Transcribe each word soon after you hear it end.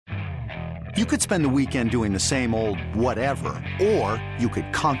You could spend the weekend doing the same old whatever, or you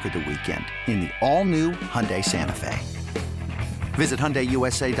could conquer the weekend in the all-new Hyundai Santa Fe. Visit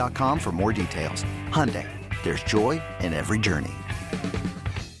HyundaiUSA.com for more details. Hyundai, there's joy in every journey.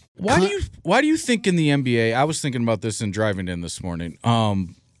 Why do you think in the NBA, I was thinking about this and driving in this morning,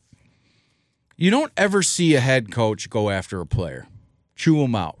 you don't ever see a head coach go after a player. Chew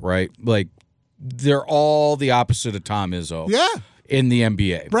them out, right? Like, they're all the opposite of Tom Izzo in the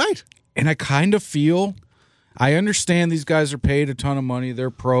NBA. Right. And I kind of feel, I understand these guys are paid a ton of money, they're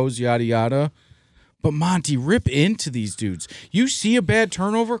pros, yada, yada. But, Monty, rip into these dudes. You see a bad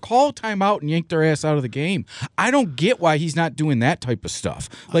turnover, call a timeout and yank their ass out of the game. I don't get why he's not doing that type of stuff.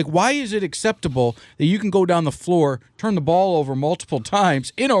 Like, why is it acceptable that you can go down the floor, turn the ball over multiple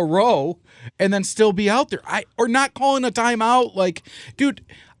times in a row, and then still be out there? Or not calling a timeout? Like, dude,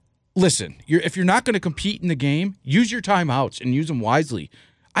 listen, if you're not going to compete in the game, use your timeouts and use them wisely.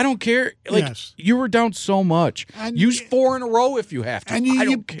 I don't care. Like, you were down so much. And use 4 in a row if you have to. And I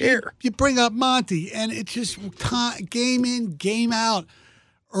don't care. You bring up Monty, and it's just game in, game out.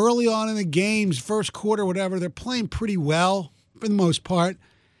 Early on in the games, first quarter, whatever, they're playing pretty well for the most part.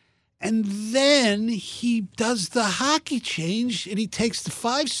 And then he does the hockey change, and he takes the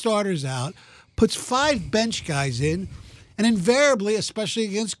 5 starters out, puts 5 bench guys in, and invariably, especially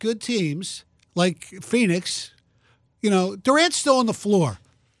against good teams like Phoenix, Durant's still on the floor.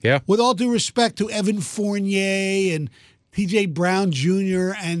 Yeah. With all due respect to Evan Fournier and T.J. Brown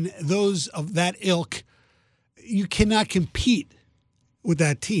Jr. and those of that ilk, you cannot compete with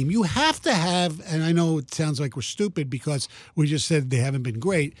that team. You have to have, and I know it sounds like we're stupid because we just said they haven't been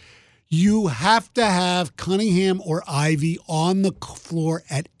great, you have to have Cunningham or Ivy on the floor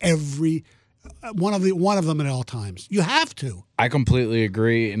at every one of them at all times. You have to. I completely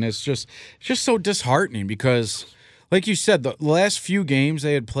agree, and it's just so disheartening because, like you said, the last few games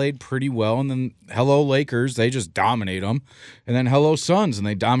they had played pretty well, and then hello Lakers, they just dominate them, and then hello Suns, and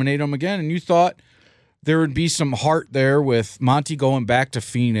they dominate them again, and you thought there would be some heart there with Monty going back to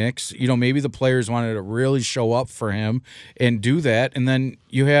Phoenix. Maybe the players wanted to really show up for him and do that, and then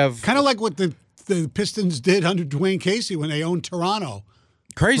you have... Kind of like what the Pistons did under Dwayne Casey when they owned Toronto.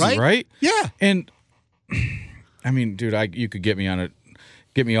 Crazy, right? Yeah. And, I mean, dude, you could get me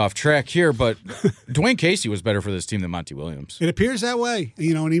off track here, but Dwayne Casey was better for this team than Monty Williams. It appears that way.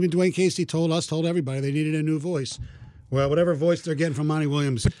 And even Dwayne Casey told everybody they needed a new voice. Well, whatever voice they're getting from Monty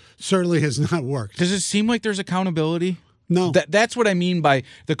Williams certainly has not worked. Does it seem like there's accountability? No. That's what I mean by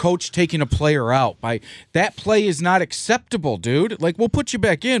the coach taking a player out. By that play is not acceptable, dude. Like, we'll put you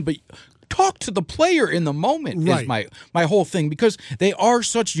back in, but talk to the player in the moment is my whole thing, because they are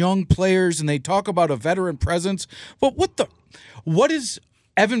such young players and they talk about a veteran presence. But what is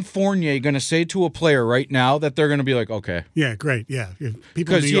Evan Fournier going to say to a player right now that they're going to be like, okay? Yeah, great, yeah.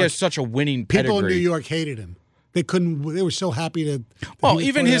 Because he has such a winning pedigree. People in New York hated him. They were so happy to... Well,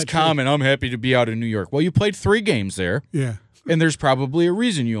 even his comment, I'm happy to be out in New York. Well, you played 3 games there. Yeah. And there's probably a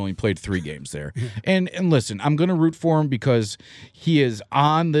reason you only played 3 games there. Yeah. And listen, I'm going to root for him because he is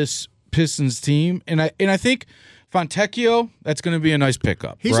on this Pistons team, and I think Fontecchio, that's going to be a nice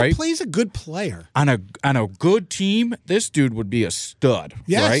pickup. He's a good player on a good team. This dude would be a stud.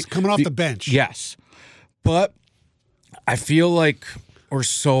 Yes, right? Coming off the bench. Yes, but I feel like we're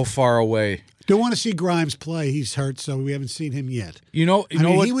so far away. Don't want to see Grimes play. He's hurt, so we haven't seen him yet. I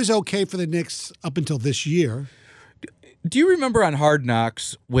mean, he was okay for the Knicks up until this year. Do you remember on Hard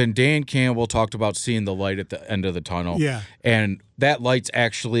Knocks when Dan Campbell talked about seeing the light at the end of the tunnel? Yeah. And that light's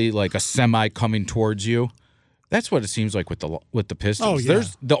actually like a semi coming towards you. That's what it seems like with the Pistons. Oh, yeah.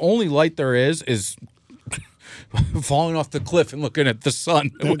 The only light there is falling off the cliff and looking at the sun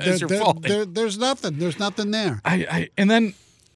as you're falling. There's nothing. There's nothing there. And then